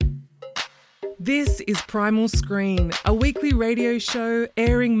This is Primal Screen, a weekly radio show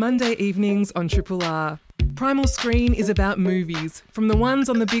airing Monday evenings on Triple R. Primal Screen is about movies, from the ones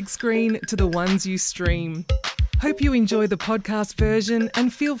on the big screen to the ones you stream. Hope you enjoy the podcast version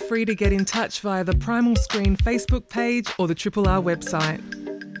and feel free to get in touch via the Primal Screen Facebook page or the Triple R website.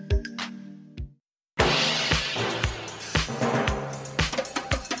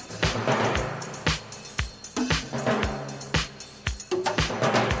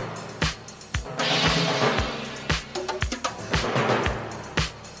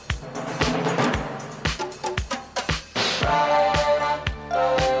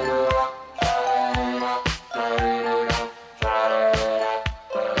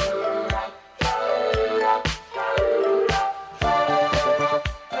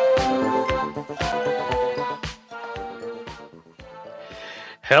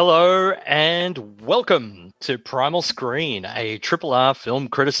 Hello and welcome to Primal Screen, a Triple R film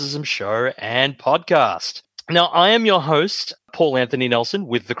criticism show and podcast. Now, I am your host, Paul Anthony Nelson,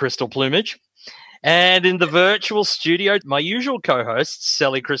 with the Crystal Plumage. And in the virtual studio, my usual co-hosts,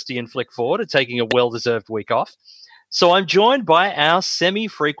 Sally Christie and Flick Ford, are taking a well-deserved week off. So I'm joined by our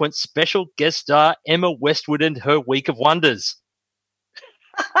semi-frequent special guest star, Emma Westwood, and her Week of Wonders.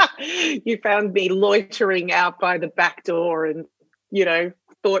 You found me loitering out by the back door and,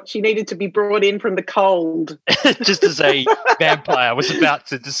 thought she needed to be brought in from the cold. Just as a vampire was about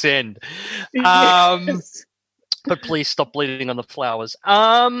to descend. Yes. But please stop bleeding on the flowers.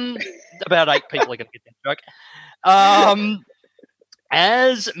 About 8 people are going to get that joke.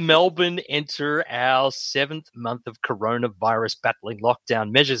 As Melbourne enter our 7th month of coronavirus battling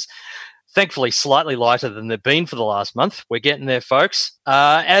lockdown measures, thankfully slightly lighter than they've been for the last month. We're getting there, folks.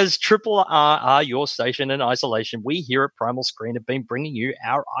 As Triple R are your station in isolation, we here at Primal Screen have been bringing you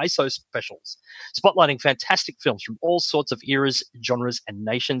our ISO specials, spotlighting fantastic films from all sorts of eras, genres, and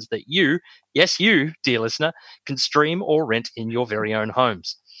nations that you, yes you, dear listener, can stream or rent in your very own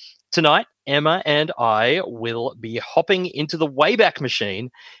homes. Tonight, Emma and I will be hopping into the Wayback Machine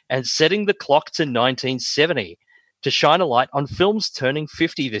and setting the clock to 1970 to shine a light on films turning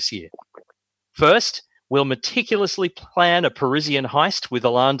 50 this year. First, we'll meticulously plan a Parisian heist with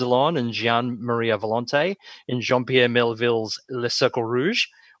Alain Delon and Gian-Maria Volonté in Jean-Pierre Melville's Le Cercle Rouge,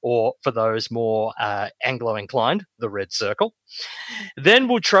 or for those more Anglo-inclined, The Red Circle. Then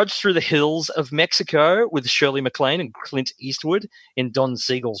we'll trudge through the hills of Mexico with Shirley MacLaine and Clint Eastwood in Don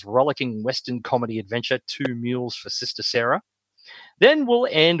Siegel's rollicking Western comedy adventure Two Mules for Sister Sarah. Then we'll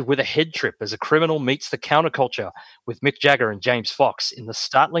end with a head trip as a criminal meets the counterculture with Mick Jagger and James Fox in the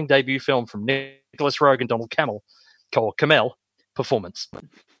startling debut film from Nicholas Roeg and Donald Cammell, Performance.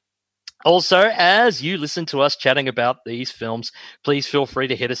 Also, as you listen to us chatting about these films, please feel free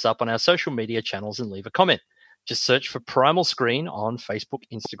to hit us up on our social media channels and leave a comment. Just search for Primal Screen on Facebook,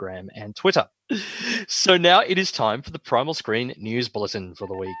 Instagram, and Twitter. So now it is time for the Primal Screen News Bulletin for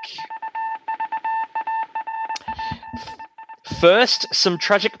the week. First, some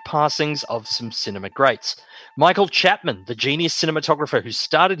tragic passings of some cinema greats. Michael Chapman, the genius cinematographer who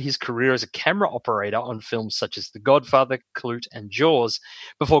started his career as a camera operator on films such as The Godfather, Klute, and Jaws,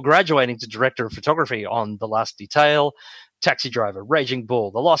 before graduating to director of photography on The Last Detail, Taxi Driver, Raging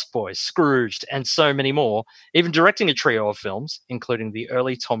Bull, The Lost Boys, Scrooged, and so many more, even directing a trio of films, including the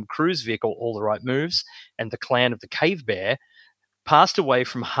early Tom Cruise vehicle All the Right Moves and The Clan of the Cave Bear, passed away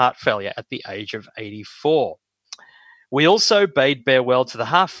from heart failure at the age of 84. We also bade farewell to the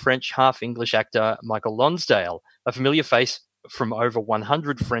half-French, half-English actor Michael Lonsdale, a familiar face from over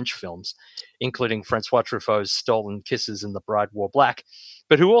 100 French films, including Francois Truffaut's Stolen Kisses and The Bride Wore Black,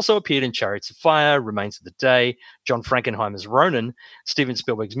 but who also appeared in Chariots of Fire, Remains of the Day, John Frankenheimer's Ronin, Steven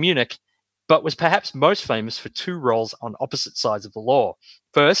Spielberg's Munich, but was perhaps most famous for 2 roles on opposite sides of the law.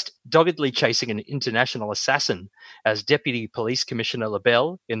 First, doggedly chasing an international assassin as Deputy Police Commissioner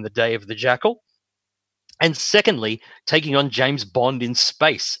Lebel in The Day of the Jackal, and secondly, taking on James Bond in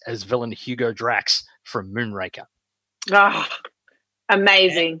space as villain Hugo Drax from Moonraker. Ah,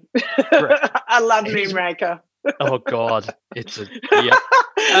 amazing. I love Moonraker. Oh, God. It's a... Yep.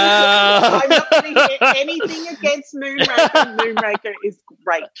 I'm not going to hear anything against Moonraker. Moonraker is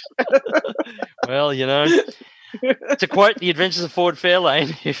great. Well, to quote The Adventures of Ford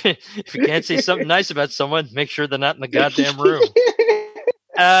Fairlane, if you can't see something nice about someone, make sure they're not in the goddamn room.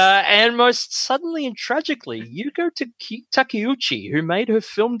 And most suddenly and tragically, Yuko Takeuchi, who made her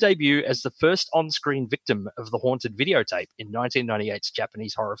film debut as the first on-screen victim of the haunted videotape in 1998's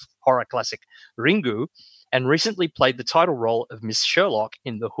Japanese horror classic Ringu, and recently played the title role of Miss Sherlock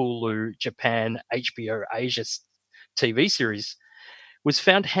in the Hulu Japan HBO Asia TV series, was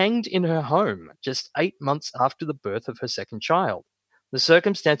found hanged in her home just 8 months after the birth of her second child. The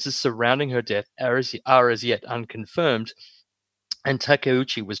circumstances surrounding her death are as yet unconfirmed, and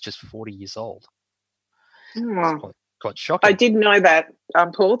Takeuchi was just 40 years old. It's quite shocking. I did know that,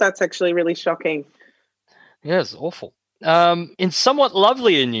 Paul. That's actually really shocking. Yeah, it's awful. In somewhat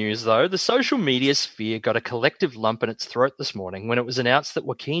lovelier news, though, the social media sphere got a collective lump in its throat this morning when it was announced that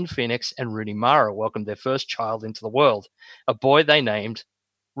Joaquin Phoenix and Rooney Mara welcomed their first child into the world, a boy they named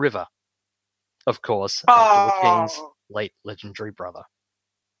River. Of course, after Joaquin's late legendary brother.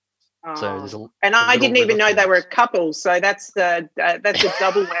 So there's and I didn't even know they were a couple, so that's a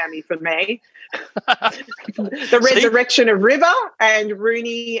double whammy for me. The resurrection of River and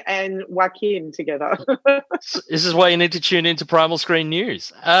Rooney and Joaquin together. This is why you need to tune into Primal Screen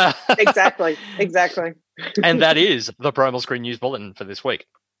News. Exactly. And that is the Primal Screen News Bulletin for this week.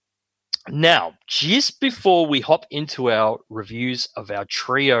 Now, just before we hop into our reviews of our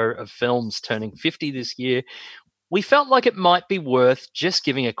trio of films turning 50 this year, we felt like it might be worth just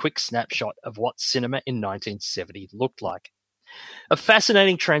giving a quick snapshot of what cinema in 1970 looked like. A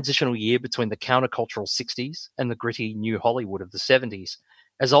fascinating transitional year between the countercultural 60s and the gritty new Hollywood of the 70s,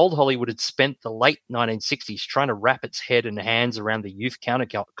 as old Hollywood had spent the late 1960s trying to wrap its head and hands around the youth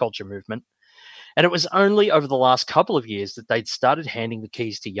counterculture movement. And it was only over the last couple of years that they'd started handing the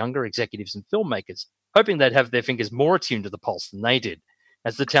keys to younger executives and filmmakers, hoping they'd have their fingers more attuned to the pulse than they did,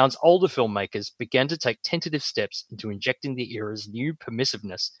 as the town's older filmmakers began to take tentative steps into injecting the era's new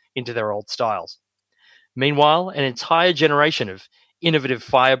permissiveness into their old styles. Meanwhile, an entire generation of innovative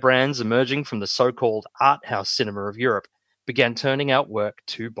firebrands emerging from the so-called art house cinema of Europe began turning out work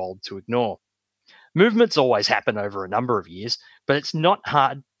too bold to ignore. Movements always happen over a number of years, but it's not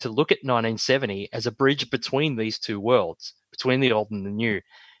hard to look at 1970 as a bridge between these two worlds, between the old and the new.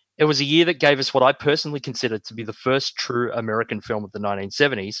 It was a year that gave us what I personally consider to be the first true American film of the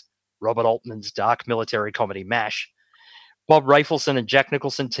 1970s, Robert Altman's dark military comedy MASH. Bob Rafelson and Jack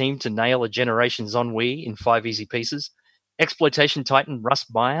Nicholson teamed to nail a generation's ennui in 5 easy pieces. Exploitation titan Russ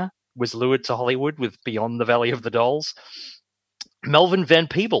Meyer was lured to Hollywood with Beyond the Valley of the Dolls. Melvin Van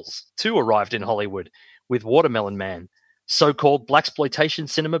Peebles, too, arrived in Hollywood with Watermelon Man. So-called blaxploitation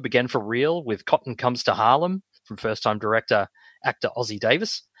cinema began for real with Cotton Comes to Harlem from first-time director actor Ossie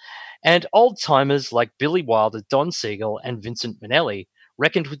Davis. And old-timers like Billy Wilder, Don Siegel, and Vincent Minnelli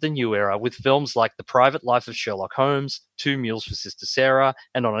reckoned with the new era with films like The Private Life of Sherlock Holmes, Two Mules for Sister Sarah,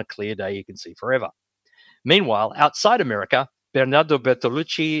 and On a Clear Day You Can See Forever. Meanwhile, outside America, Bernardo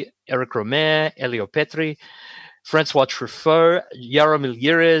Bertolucci, Eric Romer, Elio Petri, Francois Truffaut, Jaromir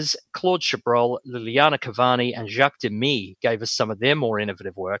Yares, Claude Chabrol, Liliana Cavani, and Jacques Demy gave us some of their more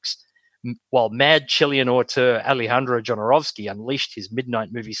innovative works, while mad Chilean auteur Alejandro Jodorowsky unleashed his midnight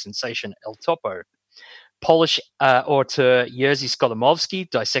movie sensation El Topo. Polish auteur Jerzy Skolimowski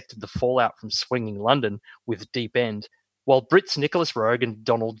dissected the fallout from swinging London with Deep End, while Brits Nicholas Roeg and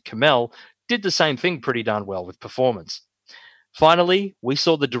Donald Cammell did the same thing pretty darn well with Performance. Finally, we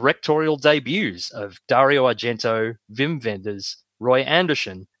saw the directorial debuts of Dario Argento, Wim Wenders, Roy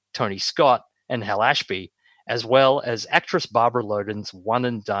Andersson, Tony Scott, and Hal Ashby, as well as actress Barbara Loden's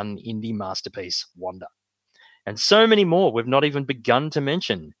one-and-done indie masterpiece, Wanda. And so many more we've not even begun to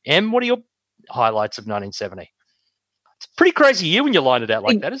mention. Em, what are your highlights of 1970? It's a pretty crazy year when you line it out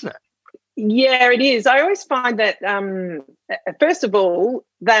like that, isn't it? Yeah, it is. I always find that, first of all,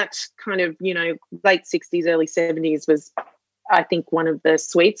 that kind of, late 60s, early 70s was, I think, one of the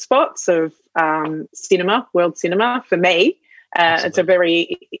sweet spots of cinema, world cinema for me. It's a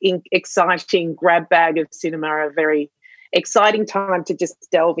very exciting grab bag of cinema, a very exciting time to just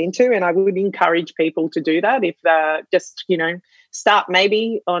delve into, and I would encourage people to do that if just, start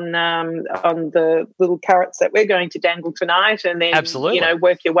maybe on the little carrots that we're going to dangle tonight, and then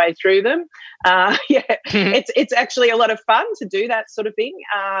work your way through them. It's actually a lot of fun to do that sort of thing.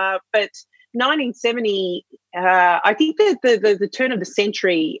 But 1970, I think that the turn of the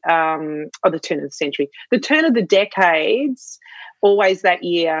century, the turn of the decades, always that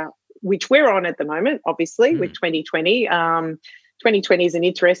year, which we're on at the moment, obviously, with 2020. 2020 is an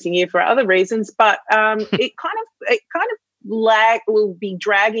interesting year for other reasons, but it kind of will be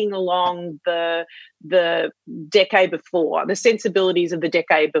dragging along the decade before, the sensibilities of the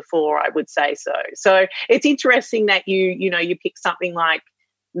decade before, I would say so. So it's interesting that you pick something like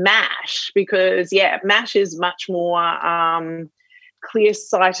MASH, because MASH is much more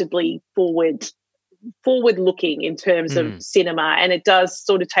clear-sightedly forward-looking in terms of cinema, and it does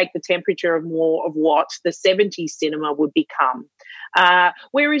sort of take the temperature of more of what the 70s cinema would become.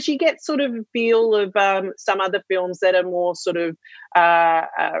 Whereas you get sort of a feel of some other films that are more sort of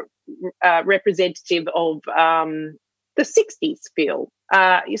representative of the 60s feel.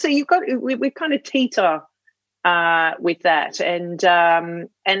 So you've got we kind of teeter with that, and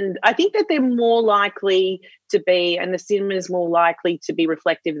I think that they're more likely to be, and the cinema is more likely to be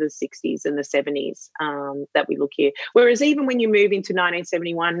reflective of the 60s and the 70s that we look here. Whereas even when you move into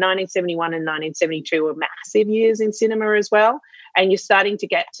 1971 and 1972 are massive years in cinema as well, and you're starting to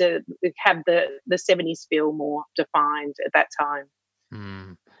get to have the 70s feel more defined at that time.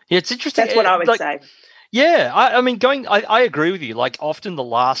 Yeah, it's interesting. That's what I would say. Yeah, I mean, I agree with you. Like, often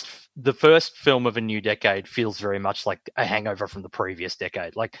the first film of a new decade feels very much like a hangover from the previous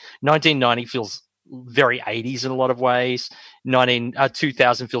decade. Like 1990 feels very 80s in a lot of ways.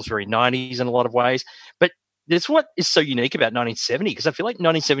 2000 feels very 90s in a lot of ways. But that's what is so unique about 1970, because I feel like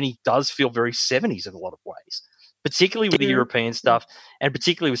 1970 does feel very 70s in a lot of ways, particularly with the European stuff, and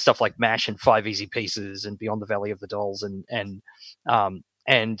particularly with stuff like MASH and Five Easy Pieces and Beyond the Valley of the Dolls and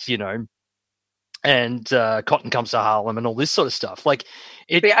you know, and Cotton Comes to Harlem and all this sort of stuff. Like,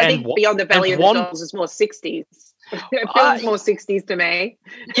 I think Beyond the Valley of the Dolls is more 60s. It feels more 60s to me.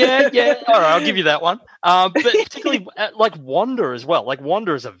 Yeah. All right, I'll give you that one. But particularly like Wanda as well. Like,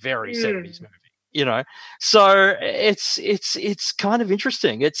 Wanda is a very 70s movie, you know. So it's kind of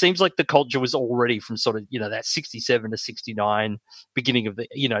interesting. It seems like the culture was already from sort of, you know, that 67 to 69 beginning of the,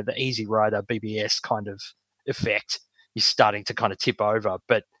 you know, the Easy Rider BBS kind of effect is starting to kind of tip over.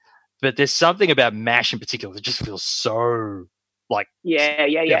 But there's something about MASH in particular that just feels so like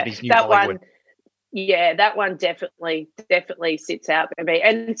that one definitely sits out for me.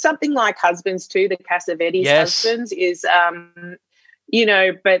 And something like Husbands too, the Cassavetes Husbands is you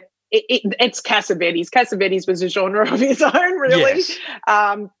know, but it's Cassavetes. Cassavetes was a genre of his own, really. Yes.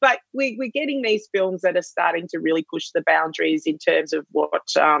 But we're getting these films that are starting to really push the boundaries in terms of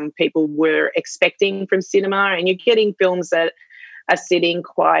what people were expecting from cinema, and you're getting films that are sitting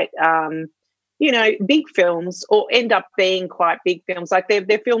quite, you know, big films, or end up being quite big films. Like they're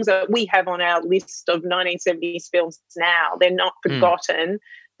films that we have on our list of 1970s films now. They're not forgotten,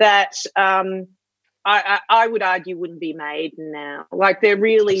 that I would argue wouldn't be made now. Like, they're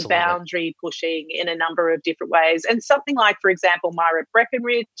really Absolutely. Boundary pushing in a number of different ways. And something like, for example, Myra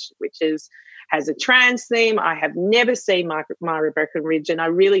Breckenridge, which has a trans theme. I have never seen Myra Breckenridge, and I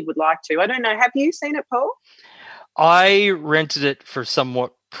really would like to. I don't know. Have you seen it, Paul? I rented it for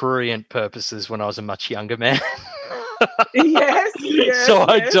somewhat prurient purposes when I was a much younger man. yes. So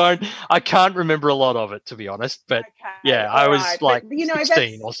I can't remember a lot of it, to be honest. But I was like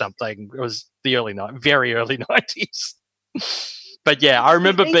 16 or something. It was the very early 90s. But yeah, I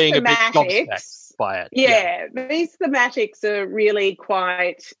remember being a bit gobsmacked by it. Yeah, these thematics are really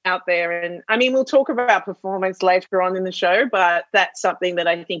quite out there. And I mean, we'll talk about performance later on in the show, but that's something that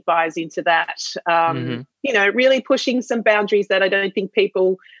I think buys into that. You know, really pushing some boundaries that I think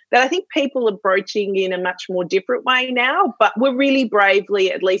people are broaching in a much more different way now, but we're really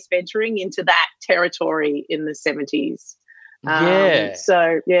bravely at least venturing into that territory in the 70s.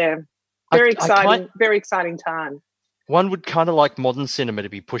 Very exciting time. One would kind of like modern cinema to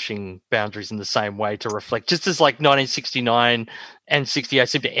be pushing boundaries in the same way to reflect, just as like 1969 and 68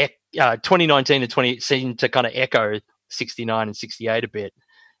 seem to 2019 and 20 seem to kind of echo 69 and 68 a bit,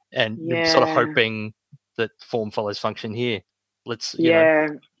 and you're sort of hoping that form follows function here. I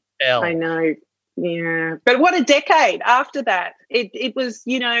know. Yeah. But what a decade after that. It was,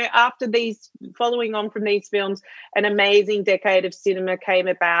 you know, after these, following on from these films, an amazing decade of cinema came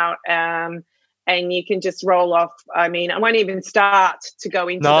about. And you can just roll off. I mean, I won't even start to go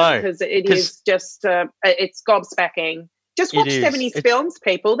into them, because it is just, it's gobsmacking. Just watch 70s films,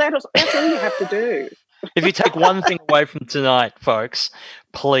 people. That's all you have to do. If you take one thing away from tonight, folks,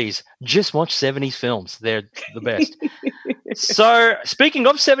 please just watch 70s films. They're the best. So, speaking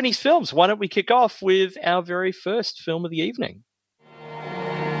of 70s films, why don't we kick off with our very first film of the evening?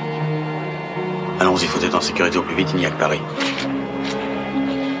 Allons-y, faut être en sécurité au plus vite, il n'y a que Paris.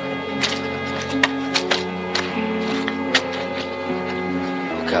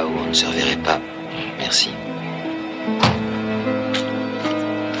 Au cas où on ne se reverrait pas. Merci.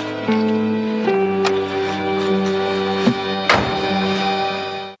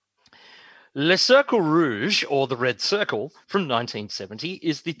 Le Cercle Rouge, or The Red Circle, from 1970,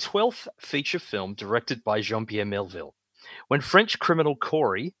 is the 12th feature film directed by Jean-Pierre Melville. When French criminal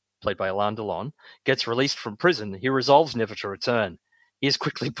Corey, played by Alain Delon, gets released from prison, he resolves never to return. He is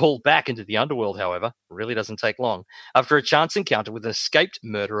quickly pulled back into the underworld, however, it really doesn't take long, after a chance encounter with an escaped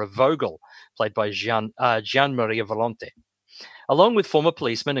murderer Vogel, played by Gian-Maria Volonté. Along with former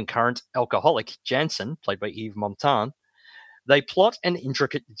policeman and current alcoholic Jansen, played by Yves Montand, they plot an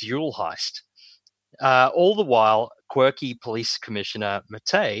intricate duel heist. All the while, quirky police commissioner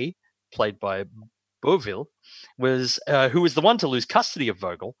Mattei, played by Beauville, who was the one to lose custody of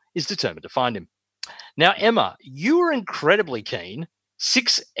Vogel, is determined to find him. Now, Emma, you were incredibly keen,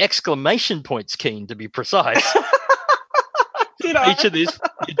 6 exclamation points keen to be precise. Did I?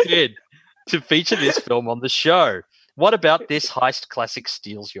 You did, to feature this film on the show. What about this heist classic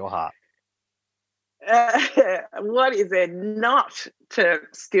steals your heart? What is there not to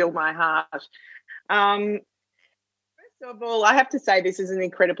steal my heart? First of all, I have to say this is an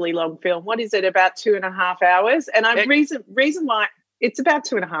incredibly long film. What is it, about 2.5 hours? And reason why it's about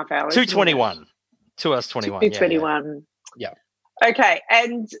 2.5 hours. 2:21. 2 hours 21. 2:21. Yeah. Okay,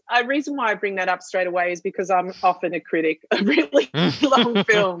 and a reason why I bring that up straight away is because I'm often a critic of really long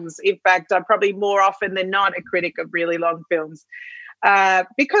films. In fact, I'm probably more often than not a critic of really long films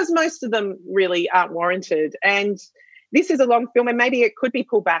because most of them really aren't warranted. And this is a long film, and maybe it could be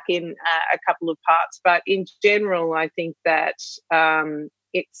pulled back in a couple of parts. But in general, I think that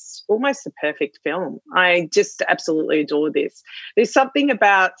it's almost a perfect film. I just absolutely adore this. There's something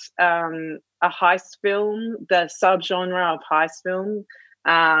about a heist film, the subgenre of heist film,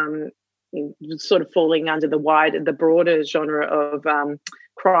 sort of falling under the broader genre of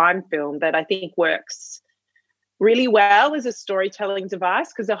crime film, that I think works really well as a storytelling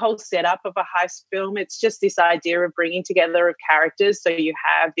device, because the whole setup of a heist film, it's just this idea of bringing together of characters. So you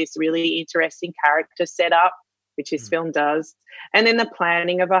have this really interesting character setup, which this film does, and then the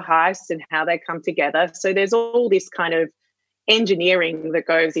planning of a heist and how they come together. So there's all this kind of engineering that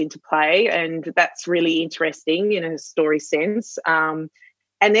goes into play, and that's really interesting in a story sense. And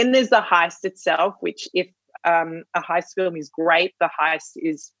then there's the heist itself, which if a heist film is great, the heist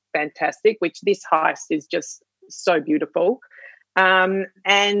is fantastic, which this heist is just so beautiful. And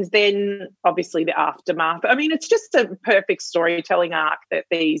then obviously the aftermath. I mean, it's just a perfect storytelling arc that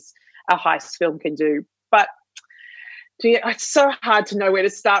a heist film can do. But it's so hard to know where to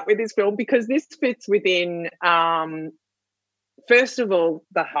start with this film, because this fits within first of all,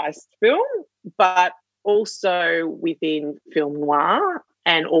 the heist film, but also within film noir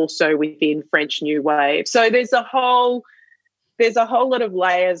and also within French New Wave. So there's a whole lot of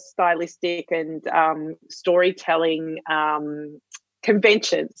layers, stylistic and storytelling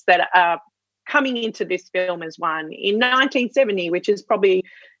conventions that are coming into this film as one. In 1970, which is probably,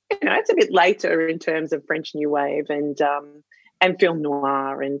 it's a bit later in terms of French New Wave and film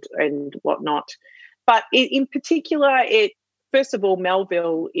noir and whatnot. But in particular, first of all,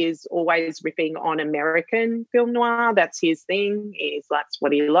 Melville is always riffing on American film noir. That's his thing. That's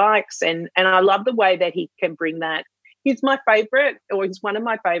what he likes. And I love the way that he can bring that. He's my favourite, or he's one of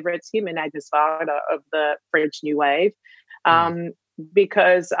my favourites, him and Agnes Varda of the French New Wave,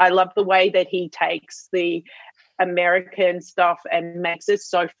 because I love the way that he takes the American stuff and makes it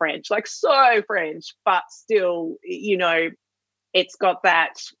so French, but still, it's got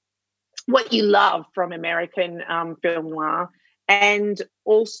that, what you love from American film noir. And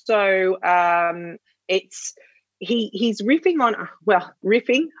also he's riffing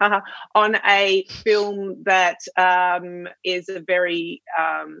on a film that is a very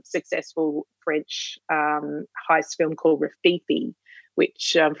successful French heist film called Rafifi,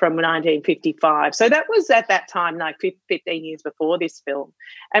 which from 1955. So that was at that time, like 15 years before this film.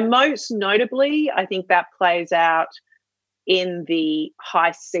 And most notably, I think that plays out in the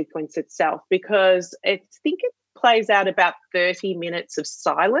heist sequence itself, because I think it plays out about 30 minutes of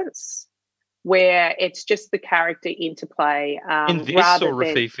silence where it's just the character interplay. In this or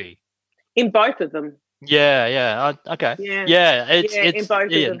Rafifi? In both of them. Yeah. Okay. Yeah. In both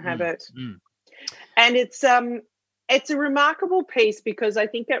of them have it. And it's a remarkable piece, because I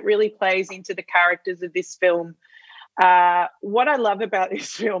think it really plays into the characters of this film. What I love about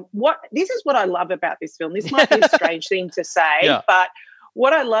this film, this is what I love about this film. This might be a strange thing to say, but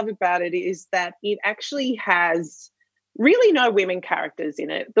what I love about it is that it actually has really no women characters in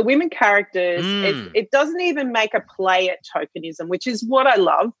it. The women characters, it doesn't even make a play at tokenism, which is what I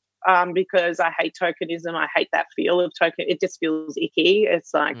love, because I hate tokenism. I hate that feel of token. It just feels icky.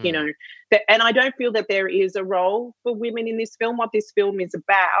 It's like, and I don't feel that there is a role for women in this film. What this film is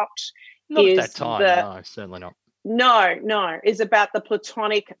about not at that time. No, certainly not. No, is about the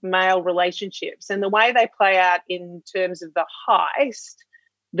platonic male relationships and the way they play out in terms of the heist,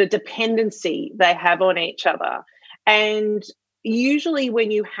 the dependency they have on each other. And usually when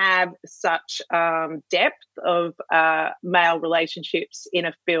you have such depth of male relationships in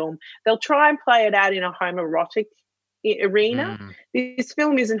a film, they'll try and play it out in a homoerotic arena. This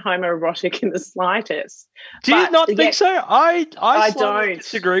film isn't homoerotic in the slightest. Do you not think so? I don't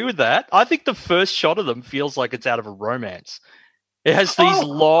disagree with that. I think the first shot of them feels like it's out of a romance. It has these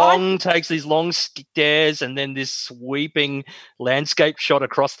long takes, these long stares, and then this sweeping landscape shot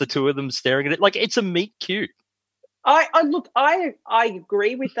across the two of them staring at it. Like, it's a meet cute. I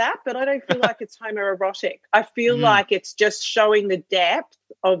agree with that, but I don't feel like it's homoerotic. I feel like it's just showing the depth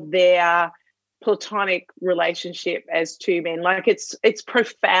of their platonic relationship as two men. Like it's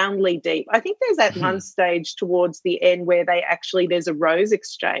profoundly deep. I think there's that one stage towards the end where there's a rose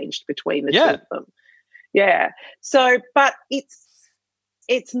exchanged between the two of them. Yeah. So, but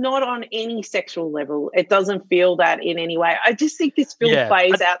it's not on any sexual level. It doesn't feel that in any way. I just think this film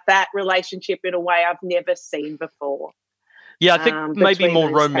plays out that relationship in a way I've never seen before. Yeah, I think maybe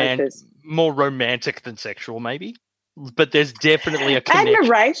more romantic than sexual, maybe. But there's definitely a connection.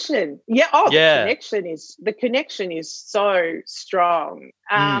 Admiration. Yeah. Oh, the connection is so strong.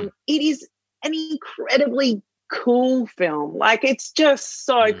 It is an incredibly cool film. Like, it's just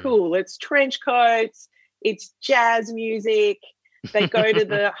so cool. It's trench coats. It's jazz music. They go to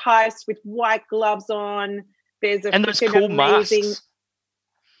the heist with white gloves on. There's those cool amazing masks.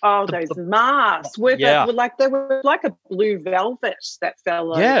 Oh, those masks were they were like a blue velvet that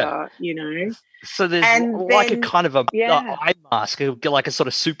fell over, you know. So there's a kind of a eye mask, like a sort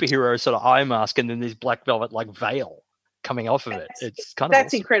of superhero sort of eye mask, and then this black velvet like veil coming off of it. It's kind of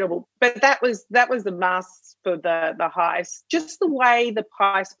awesome. Incredible. But that was the masks for the heist. Just the way the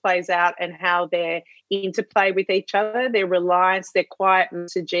heist plays out and how they interplay with each other, their reliance, their quiet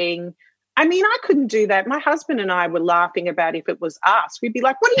messaging. I mean, I couldn't do that. My husband and I were laughing about if it was us. We'd be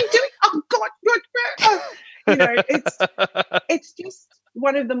like, "What are you doing? Oh God!" You know, it's just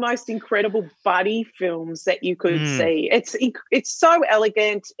one of the most incredible buddy films that you could see. It's so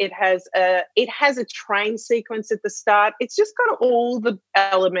elegant. It has a train sequence at the start. It's just got all the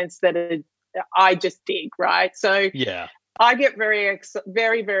elements that I just dig. Right, so I get very,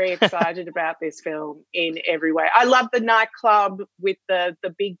 very excited about this film in every way. I love the nightclub with the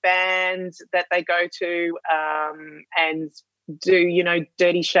big band that they go to and do, you know,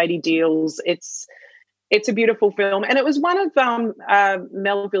 dirty, shady deals. It's a beautiful film. And it was one of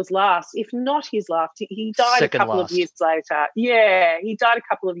Melville's last, if not his last. He died a couple of years later. Yeah, he died a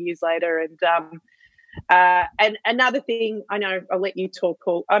couple of years later. And another thing, I know I'll let you talk,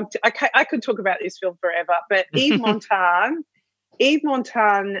 Paul. I could talk about this film forever, but Yves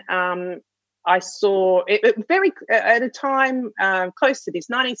Montand, I saw it very at a time close to this,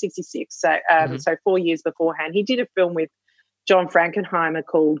 1966. So 4 years beforehand, he did a film with John Frankenheimer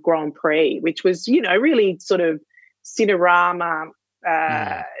called Grand Prix, which was, you know, really sort of Cinerama,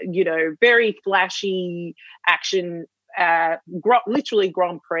 you know, very flashy action. Literally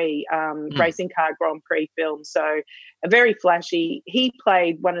Grand Prix, racing car Grand Prix film. So a very flashy. He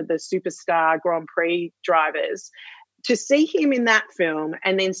played one of the superstar Grand Prix drivers. To see him in that film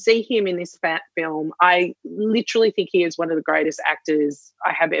and then see him in this film, I literally think he is one of the greatest actors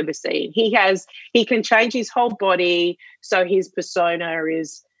I have ever seen. He can change his whole body, so his persona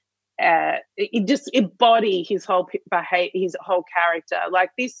is it just embody his whole his whole character.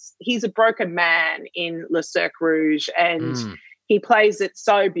 Like this, he's a broken man in Le Cercle Rouge, and he plays it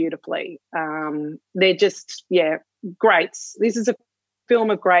so beautifully. They're just greats. This is a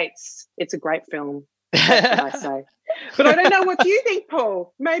film of greats. It's a great film. That's what I say. But I don't know what you think,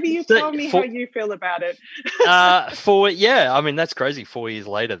 Paul. Maybe you tell me how you feel about it. I mean, that's crazy. 4 years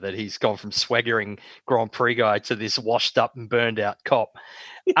later that he's gone from swaggering Grand Prix guy to this washed up and burned out cop.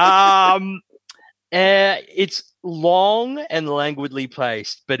 It's long and languidly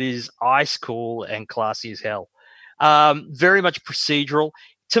paced, but is ice cool and classy as hell. Very much procedural.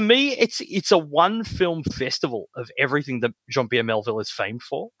 To me, it's a one film festival of everything that Jean-Pierre Melville is famed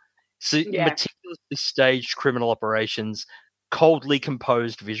for. So meticulously staged criminal operations, coldly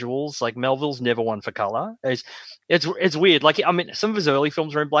composed visuals. Like Melville's never one for color. It's weird. Like, I mean, some of his early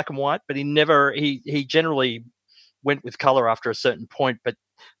films are in black and white, but he generally went with color after a certain point. But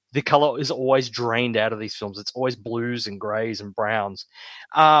the color is always drained out of these films. It's always blues and grays and browns.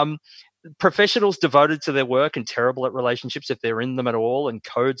 Professionals devoted to their work and terrible at relationships if they're in them at all, and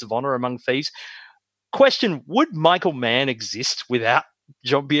codes of honor among thieves. Question: would Michael Mann exist without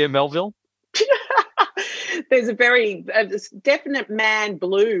Jean-Pierre Melville? There's a very definite man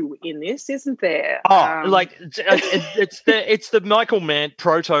blue in this, isn't there? Like it's the Michael Mann,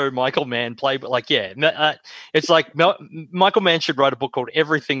 proto Michael Mann play, but like it's like Michael Mann should write a book called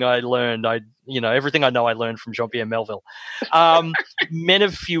Everything I Learned. Everything I know I learned from Jean-Pierre Melville. Men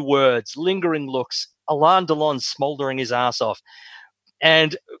of few words, lingering looks, Alain Delon smoldering his ass off.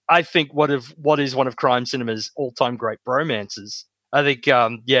 And I think what is one of crime cinema's all-time great bromances. I think,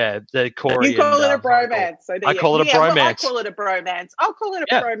 the Corey. You call it a bromance. So I call it a bromance. Well, I call it a bromance. I'll call it a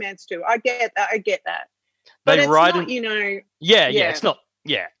bromance too. I get that. But They it's ride not, and, it's not,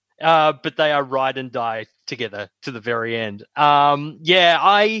 but they are ride and die together to the very end.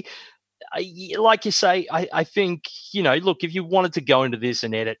 like you say, I think, look, if you wanted to go into this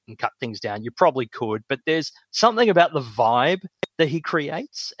and edit and cut things down, you probably could. But there's something about the vibe that he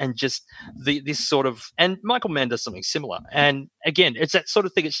creates and just this sort of, and Michael Mann does something similar. And again, it's that sort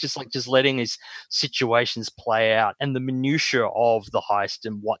of thing. It's just like just letting his situations play out and the minutiae of the heist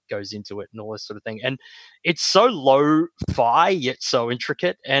and what goes into it and all this sort of thing. And it's so lo-fi yet so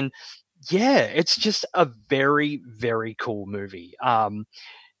intricate. And yeah, it's just a very, very cool movie.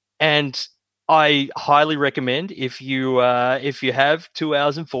 And I highly recommend if you have 2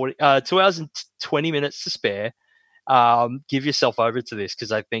 hours and 20 minutes to spare, give yourself over to this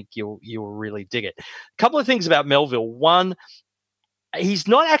because I think you'll really dig it. A couple of things about Melville. One, he's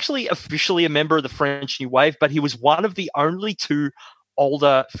not actually officially a member of the French New Wave, but he was one of the only two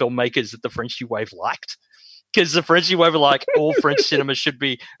older filmmakers that the French New Wave liked. Because the French New Wave were like, all French cinema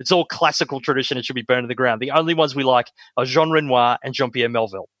it's all classical tradition, it should be burned to the ground. The only ones we like are Jean Renoir and Jean-Pierre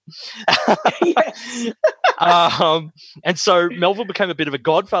Melville. And so Melville became a bit of a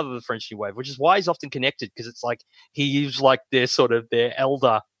godfather of the French New Wave, which is why he's often connected, because it's like he's like their sort of their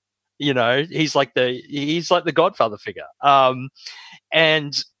elder, he's like the godfather figure.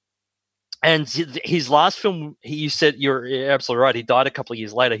 And his last film, you said you're absolutely right, he died a couple of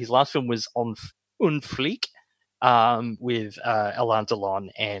years later. His last film was on Un Flic, with Alain Delon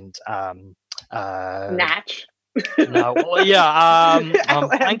and Natch. No, well, yeah,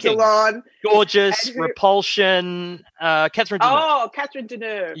 Alain Delon. Gorgeous, Repulsion, Catherine Deneuve. Oh, Catherine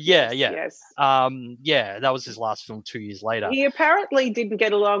Deneuve. Yeah. Yes. Yeah, that was his last film 2 years later. He apparently didn't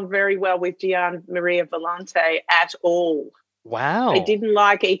get along very well with Gian Maria Volonté at all. Wow. They didn't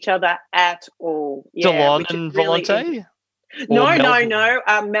like each other at all. Yeah, Delon and really Volonté? No.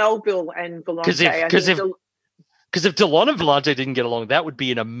 Melville and Volonté. Because if Delon and Volonté didn't get along, that would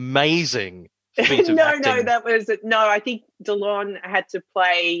be an amazing feat of acting. I think Delon had to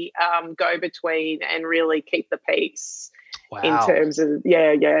play go-between and really keep the peace. Wow. In terms of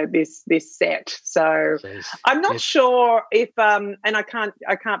this set. So Jeez. I'm not sure if and I can't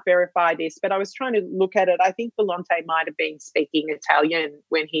verify this, but I was trying to look at it. I think Volonté might have been speaking Italian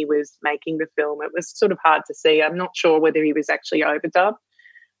when he was making the film. It was sort of hard to see. I'm not sure whether he was actually overdubbed.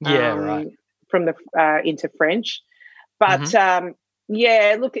 Right. From the into French. But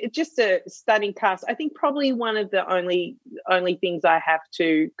look, it's just a stunning cast. I think probably one of the only things I have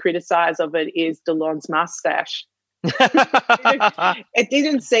to criticize of it is Delon's mustache. It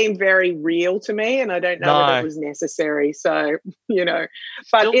didn't seem very real to me, and I don't know whether it was necessary. So,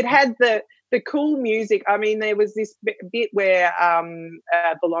 but it had the cool music. I mean, there was this bit where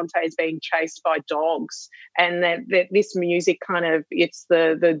Volonté is being chased by dogs, and that this music kind of, it's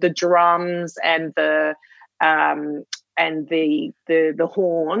the drums and the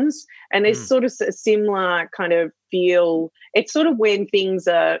horns, and there's sort of a similar kind of feel. It's sort of when things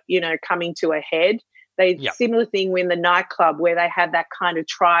are coming to a head. Similar thing when the nightclub, where they have that kind of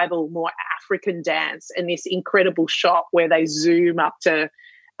tribal, more African dance, and this incredible shot where they zoom up to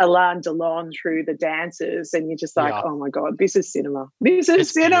Alain Delon through the dancers, and you're just like, oh my God, this is cinema.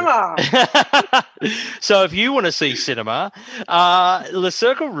 It's cinema. So if you want to see cinema, Le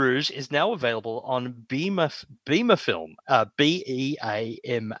Cercle Rouge is now available on Beema Film,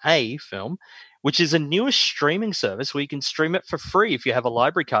 BEAMA Film, which is a newest streaming service where you can stream it for free if you have a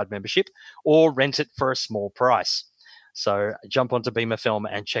library card membership, or rent it for a small price. So jump onto Beema Film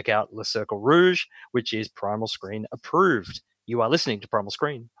and check out Le Cercle Rouge, which is Primal Screen approved. You are listening to Primal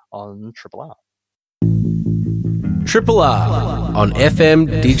Screen on Triple R. Triple R on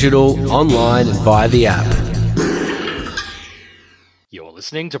FM, digital, online, and via the app. You're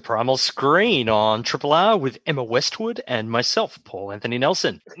listening to Primal Screen on Triple R with Emma Westwood and myself, Paul Anthony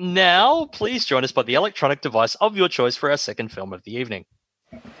Nelson. Now, please join us by the electronic device of your choice for our second film of the evening.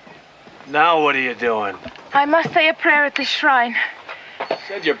 Now what are you doing? I must say a prayer at the shrine. You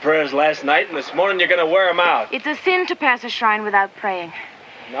said your prayers last night, and this morning you're going to wear them out. It's a sin to pass a shrine without praying.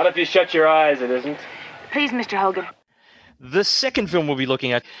 Not if you shut your eyes, it isn't. Please, Mr. Hogan. The second film we'll be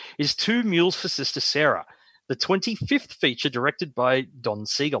looking at is Two Mules for Sister Sarah, the 25th feature directed by Don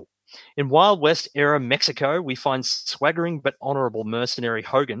Siegel. In Wild West era Mexico, we find swaggering but honorable mercenary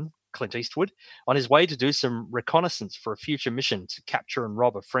Hogan, Clint Eastwood, on his way to do some reconnaissance for a future mission to capture and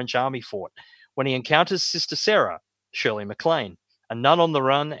rob a French army fort, when he encounters Sister Sarah, Shirley MacLaine, a nun on the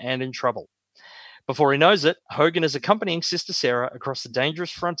run and in trouble. Before he knows it, Hogan is accompanying Sister Sarah across the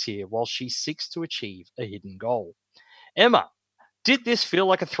dangerous frontier while she seeks to achieve a hidden goal. Emma, did this feel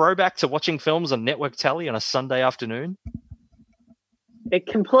like a throwback to watching films on Network Telly on a Sunday afternoon? It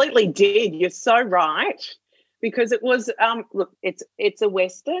completely did. You're so right. because it was look, it's a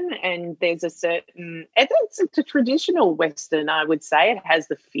Western, and there's a certain, and it's a traditional Western, I would say. It has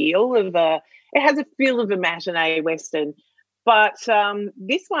a feel of a matinee Western. But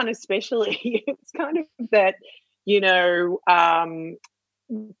this one especially, it's kind of that,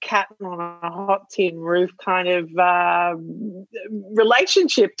 cat on a hot tin roof kind of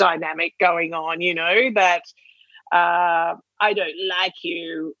relationship dynamic going on, that I don't like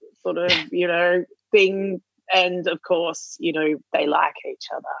you sort of, thing. And of course, they like each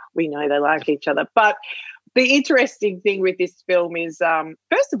other. We know they like each other. But the interesting thing with this film is,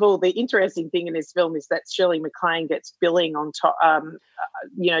 first of all, the interesting thing in this film is that Shirley MacLaine gets billing on top,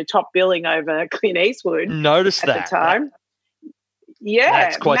 top billing over Clint Eastwood. Notice at that the time. Yeah,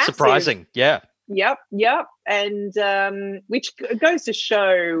 that's quite massive. surprising. Yeah. Yep. And which goes to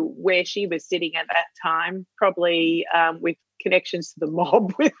show where she was sitting at that time, probably with connections to the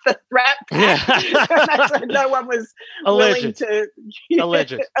mob with the Rat Pack. That's why no one was willing to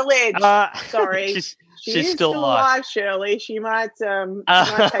alleged. Sorry, she's still alive. Shirley. She might take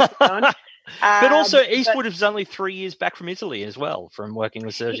it on. But also, Eastwood was only 3 years back from Italy as well, from working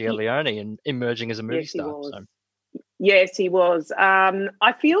with Sergio Leone and emerging as a movie star. So. Yes, he was.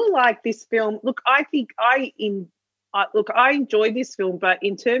 I feel like this film. Look, I enjoyed this film, but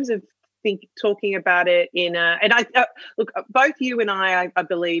in terms of talking about it look, both you and I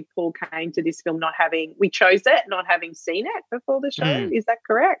believe, Paul, came to this film not having seen it before the show. Is that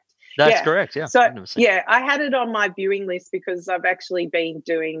correct? That's correct. Yeah. So I had it on my viewing list because I've actually been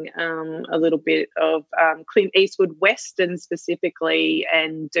doing a little bit of Clint Eastwood Western specifically,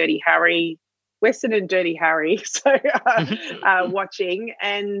 and Dirty Harry. Western and Dirty Harry, so watching,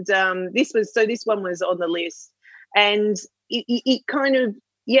 and this one was on the list, and it kind of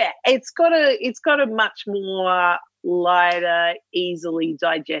it's got a much more lighter, easily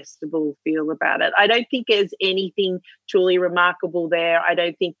digestible feel about it. I don't think there's anything truly remarkable there. I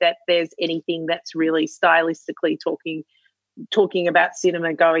don't think that there's anything that's really stylistically talking about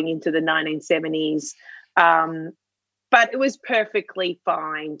cinema going into the 1970s. But it was perfectly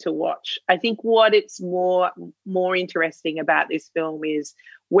fine to watch. I think what it's more interesting about this film is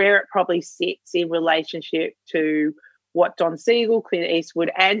where it probably sits in relationship to what Don Siegel, Clint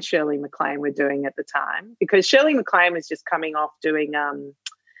Eastwood, and Shirley MacLaine were doing at the time. Because Shirley MacLaine was just coming off doing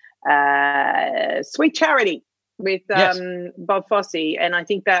Sweet Charity with Bob Fosse, and I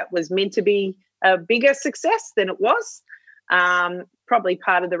think that was meant to be a bigger success than it was. Probably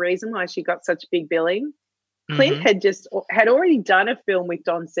part of the reason why she got such big billing. Clint had already done a film with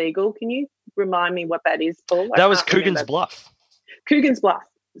Don Siegel. Can you remind me what that is, Paul? That was Coogan's Bluff. Coogan's Bluff.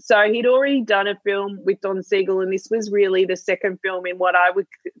 So he'd already done a film with Don Siegel, and this was really the second film in what I would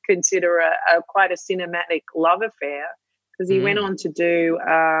consider a quite a cinematic love affair, because he went on to do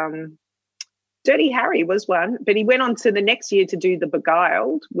Dirty Harry was one, but he went on to the next year to do The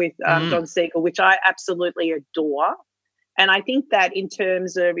Beguiled with Don Siegel, which I absolutely adore. And I think that in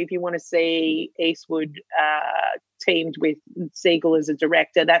terms of, if you want to see Eastwood teamed with Siegel as a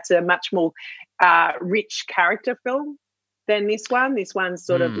director, that's a much more rich character film than this one. This one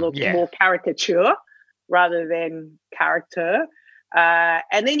sort of looked more caricature rather than character.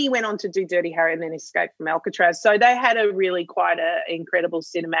 And then he went on to do Dirty Harry and then Escape from Alcatraz. So they had a really quite an incredible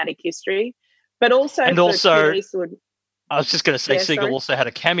cinematic history. But also, Eastwood, I was just going to say, Siegel also had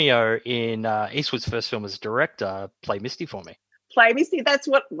a cameo in Eastwood's first film as a director, Play Misty for Me. Play Misty, that's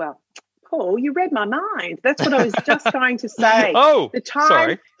what, Paul, you read my mind. That's what I was just going to say. Sorry.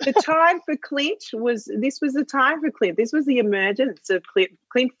 The time for Clint was the time for Clint. This was the emergence of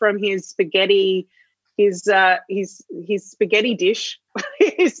Clint from his spaghetti, his spaghetti dish,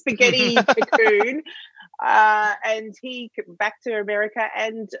 his spaghetti cocoon, and he back to America,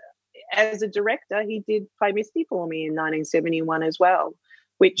 and as a director, he did Play Misty for Me in 1971 as well,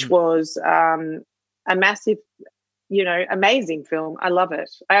 which was a massive, amazing film. I love it.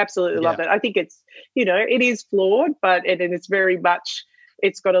 I absolutely love it. I think it's, it is flawed, but it is very much,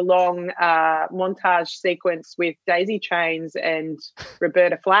 it's got a long montage sequence with daisy chains and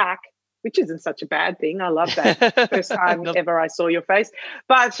Roberta Flack, which isn't such a bad thing. I love that. First time ever I saw your face.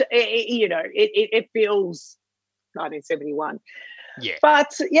 But, it feels 1971. Yeah.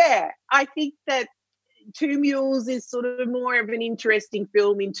 But, I think that Two Mules is sort of more of an interesting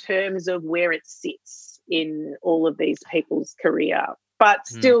film in terms of where it sits in all of these people's career, but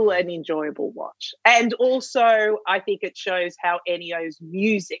still an enjoyable watch. And also, I think it shows how Ennio's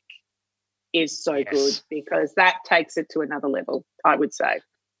music is so good, because that takes it to another level, I would say.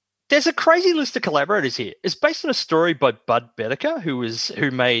 there's a crazy list of collaborators here. It's based on a story by Bud Bedecker, who was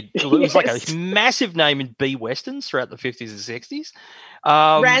like a massive name in B westerns throughout the 50s and 60s.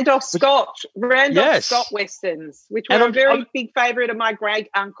 Randolph Scott westerns, which were a very big favourite of my great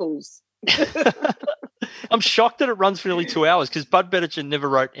uncles. I'm shocked that it runs for nearly 2 hours because Bud Bedecker never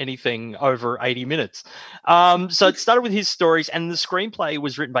wrote anything over 80 minutes. So it started with his stories, and the screenplay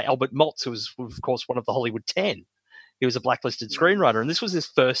was written by Albert Maltz, who was, of course, one of the Hollywood 10. He was a blacklisted screenwriter, and this was his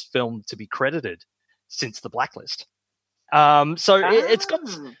first film to be credited since The Blacklist. It's got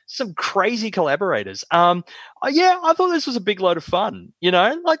some crazy collaborators. I thought this was a big load of fun.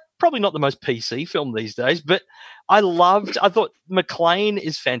 Like probably not the most PC film these days, but I thought McLean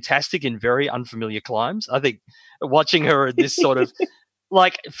is fantastic in very unfamiliar climes. I think watching her in this sort of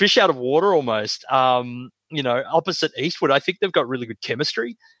like fish out of water almost, opposite Eastwood, I think they've got really good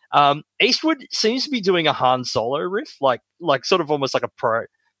chemistry. Eastwood seems to be doing a Han Solo riff, like sort of almost like a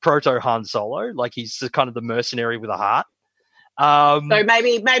proto Han Solo, like he's kind of the mercenary with a heart. So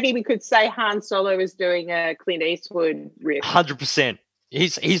maybe we could say Han Solo is doing a Clint Eastwood riff. 100%.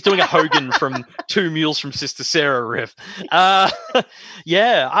 He's doing a Hogan from Two Mules from Sister Sarah riff. I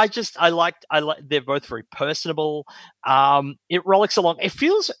like they're both very personable. It rollicks along.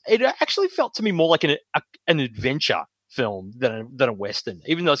 It actually felt to me more like an adventure film than a Western,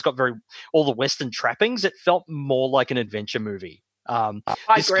 even though it's got all the Western trappings. It felt more like an adventure movie. I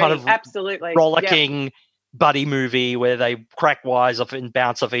agree, kind of absolutely rollicking buddy movie where they crack wise off and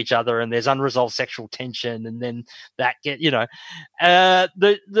bounce off each other, and there's unresolved sexual tension, and then that the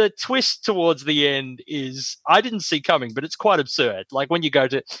twist towards the end is I didn't see coming, but it's quite absurd. Like when you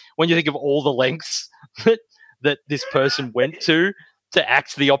think of all the lengths that this person went to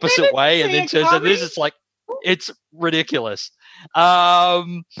act the opposite way, and then turns out this, it's ridiculous.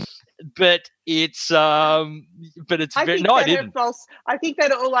 But it's very, no, I didn't. I think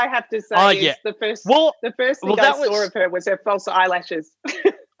that all I have to say is the first thing I saw of her was her false eyelashes.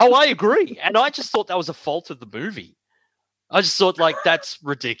 Oh, I agree. And I just thought that was a fault of the movie. I just thought that's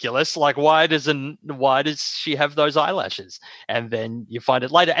ridiculous. Like, why does she have those eyelashes? And then you find it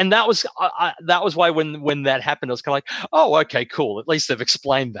later. And that was why when that happened, I was kind of like, oh, okay, cool. At least they've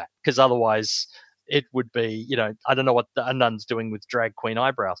explained that, because otherwise it would be, I don't know what a nun's doing with drag queen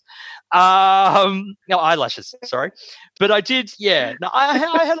eyebrows. No, eyelashes, sorry. But I did, No, I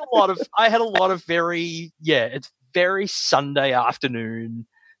had a lot of very, it's very Sunday afternoon,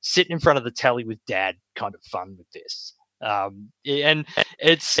 sitting in front of the telly with dad kind of fun with this. And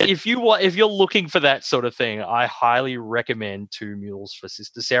it's if you're looking for that sort of thing, I highly recommend Two Mules for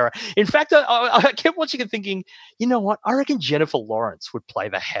Sister Sarah. In fact, I kept watching and thinking, you know what? I reckon Jennifer Lawrence would play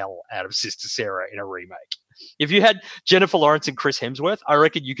the hell out of Sister Sarah in a remake. If you had Jennifer Lawrence and Chris Hemsworth, I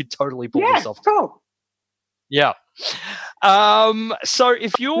reckon you could totally pull this off. Cool. Yeah. So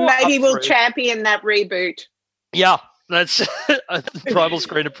if you're we'll champion that reboot. Yeah. That's a Primal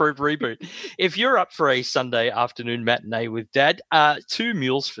Screen approved reboot. If you're up for a Sunday afternoon matinee with Dad, Two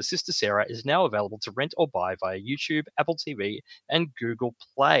Mules for Sister Sarah is now available to rent or buy via YouTube, Apple TV, and Google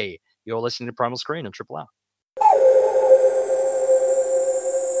Play. You're listening to Primal Screen on Triple R.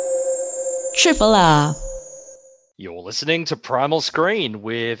 Triple R. You're listening to Primal Screen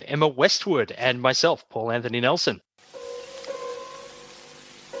with Emma Westwood and myself, Paul Anthony Nelson.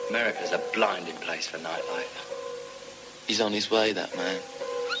 America's a blinding place for nightlife. He's on his way, that man.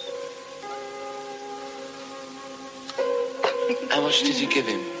 How much did you give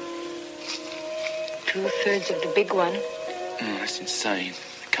him? 2/3 of the big one. That's insane.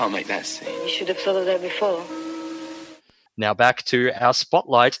 I can't make that scene. You should have thought of that before. Now back to our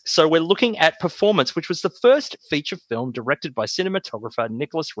spotlight. So we're looking at Performance, which was the first feature film directed by cinematographer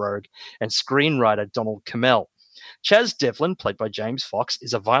Nicholas Roeg and screenwriter Donald Cammell. Chaz Devlin, played by James Fox,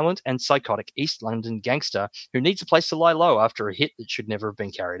 is a violent and psychotic East London gangster who needs a place to lie low after a hit that should never have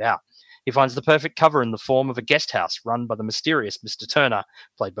been carried out. He finds the perfect cover in the form of a guest house run by the mysterious Mr. Turner,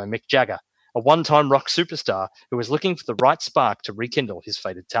 played by Mick Jagger, a one-time rock superstar who is looking for the right spark to rekindle his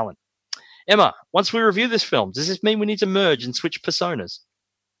faded talent. Emma, once we review this film, does this mean we need to merge and switch personas?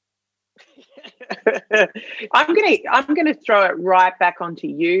 I'm gonna throw it right back onto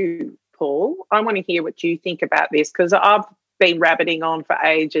you, Paul. I want to hear what you think about this, because I've been rabbiting on for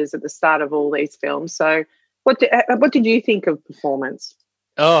ages at the start of all these films. So what did you think of Performance?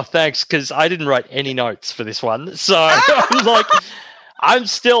 Oh, thanks, because I didn't write any notes for this one. So I'm like, I've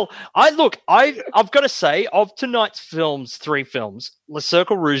got to say, of tonight's films, 3 films, Le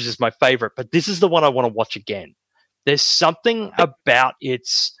Cercle Rouge is my favorite, but this is the one I want to watch again. There's something about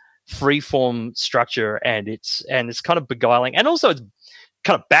its freeform structure and it's kind of beguiling, and also it's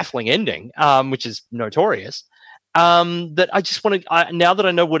kind of baffling ending, which is notorious. that I just want to. Now that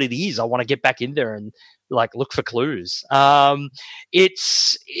I know what it is, I want to get back in there and like look for clues.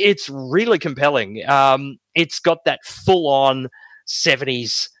 It's really compelling. It's got that full on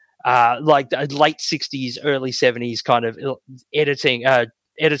 70s, like late 60s, early 70s kind of editing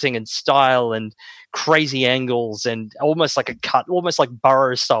and style and crazy angles and almost like almost like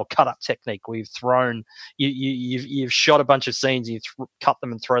Burroughs style cut up technique where you've shot a bunch of scenes, you cut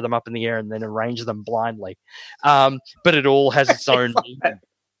them and throw them up in the air and then arrange them blindly. But it all has its own meaning.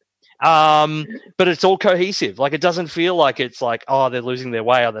 But it's all cohesive. Like, it doesn't feel like it's like, oh, they're losing their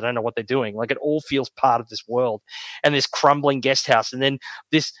way or they don't know what they're doing. Like, it all feels part of this world and this crumbling guest house. And then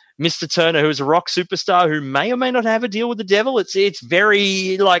this Mr. Turner, who's a rock superstar who may or may not have a deal with the devil. It's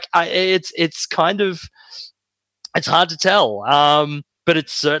very like, it's kind of, it's hard to tell. But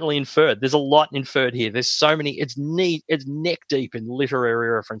it's certainly inferred. There's a lot inferred here. There's so many. It's neck deep in literary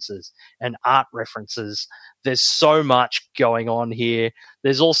references and art references. There's so much going on here.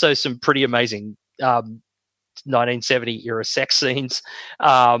 There's also some pretty amazing 1970 era sex scenes.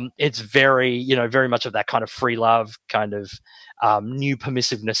 It's very, very much of that kind of free love, kind of new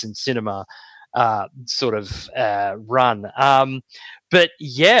permissiveness in cinema sort of run. But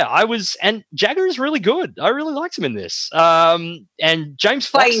yeah, and Jagger is really good. I really liked him in this. And James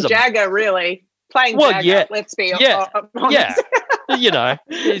Fox playing Jagger, really playing Jagger. Yeah, let's be honest. Yeah.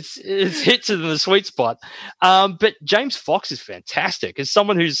 It's hits in the sweet spot. But James Fox is fantastic. As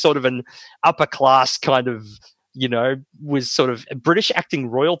someone who's sort of an upper class kind of, was sort of British acting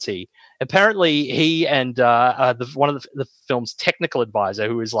royalty. Apparently, he and one of the film's technical advisor,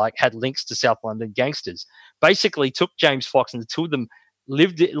 who was like had links to South London gangsters, basically took James Fox, and the two of them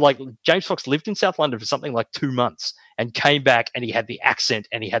James Fox lived in South London for something like 2 months and came back, and he had the accent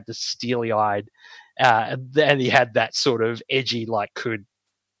and he had the steely eyed, and he had that sort of edgy, like could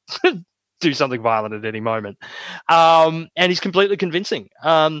do something violent at any moment. And he's completely convincing.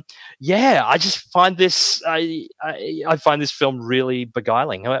 I just find this, I find this film really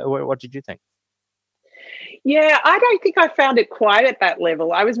beguiling. What did you think? Yeah, I don't think I found it quite at that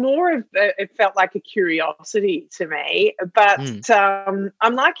level. I was more of, it felt like a curiosity to me. But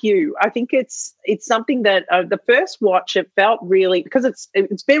I'm like you. I think it's something that the first watch, it felt really, because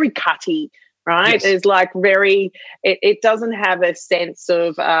it's very cutty, right? Yes. It's like very, it doesn't have a sense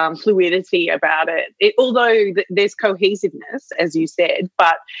of fluidity about it. Although there's cohesiveness, as you said,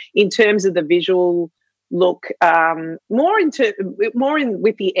 but in terms of the visual look, more in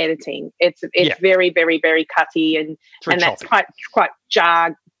with the editing, it's very, very, very cutty and that's quite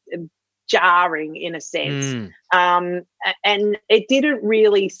jarring in a sense. And it didn't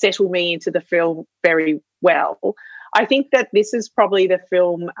really settle me into the film very well. I think that this is probably the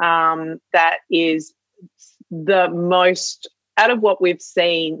film that is the most, out of what we've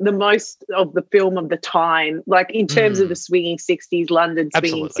seen, the most of the film of the time, like in terms of the swinging 60s, London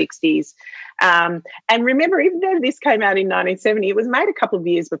swinging 60s. And remember, even though this came out in 1970, it was made a couple of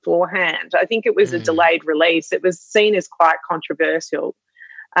years beforehand. I think it was a delayed release. It was seen as quite controversial.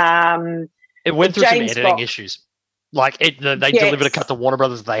 It went through some editing issues. Like they delivered a cut to Warner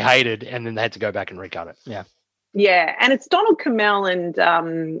Brothers they hated, and then they had to go back and recut it. Yeah. Yeah, and it's Donald Cammell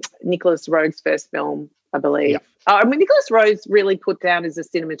and Nicholas Roeg's first film, I believe. Yeah. Nicholas Roeg's really put down as a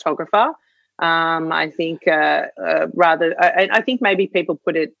cinematographer. I think I think maybe people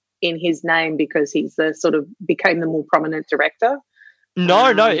put it in his name because he's the sort of became the more prominent director. No,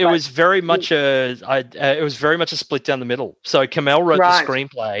 it was very much a split down the middle. So Cammell wrote the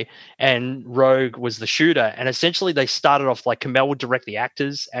screenplay and Roeg was the shooter, and essentially they started off like Cammell would direct the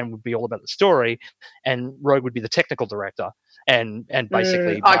actors and would be all about the story, and Roeg would be the technical director and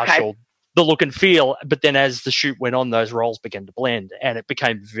basically marshal the look and feel. But then as the shoot went on, those roles began to blend, and it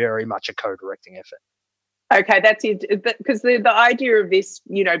became very much a co-directing effort. Okay, that's it. Because the idea of this,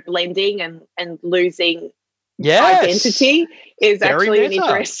 blending and losing identity is very actually an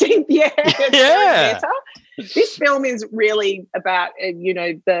interesting. This film is really about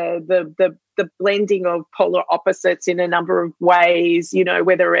the blending of polar opposites in a number of ways.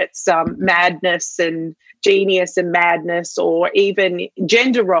 Whether it's madness and genius and madness, or even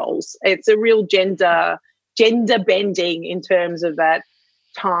gender roles. It's a real gender bending in terms of that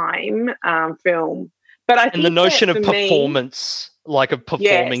time film. But I think the notion of performance. Like of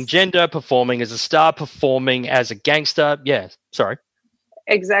performing gender, performing as a star, performing as a gangster. Yeah, sorry.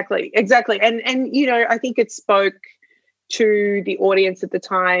 Exactly. And I think it spoke to the audience at the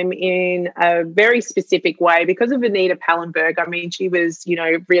time in a very specific way because of Anita Pallenberg. I mean, she was,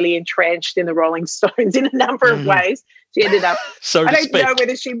 really entrenched in the Rolling Stones in a number of ways. She ended up, so I don't know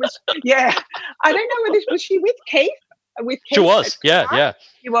whether she was, I don't know whether was she with Keith? She was, yeah.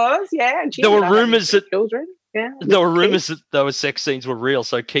 She was, yeah. And there were rumours that children. Yeah. There were rumors that those sex scenes were real,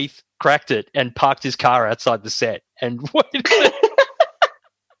 so Keith cracked it and parked his car outside the set and waited.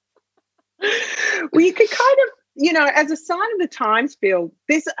 Well, you could kind of, as a sign of the times, Phil,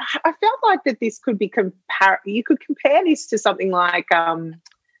 I felt like that this could be you could compare this to something like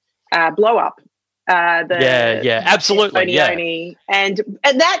Blow Up. Absolutely. Antonioni. And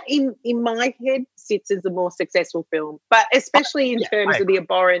that in my head sits as the more successful film, but especially in terms of the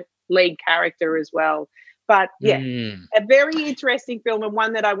abhorrent lead character as well. But a very interesting film, and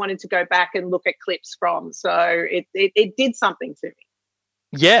one that I wanted to go back and look at clips from. So it did something to me.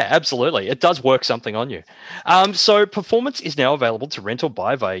 Yeah, absolutely. It does work something on you. So Performance is now available to rent or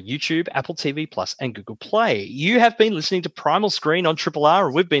buy via YouTube, Apple TV Plus, and Google Play. You have been listening to Primal Screen on Triple R,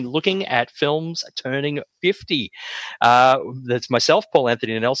 and we've been looking at films turning 50. That's myself, Paul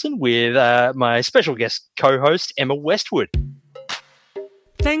Anthony Nelson, with my special guest co-host, Emma Westwood.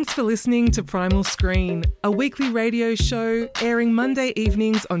 Thanks for listening to Primal Screen, a weekly radio show airing Monday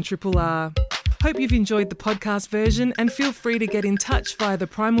evenings on Triple R. Hope you've enjoyed the podcast version, and feel free to get in touch via the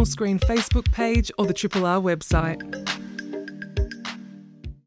Primal Screen Facebook page or the Triple R website.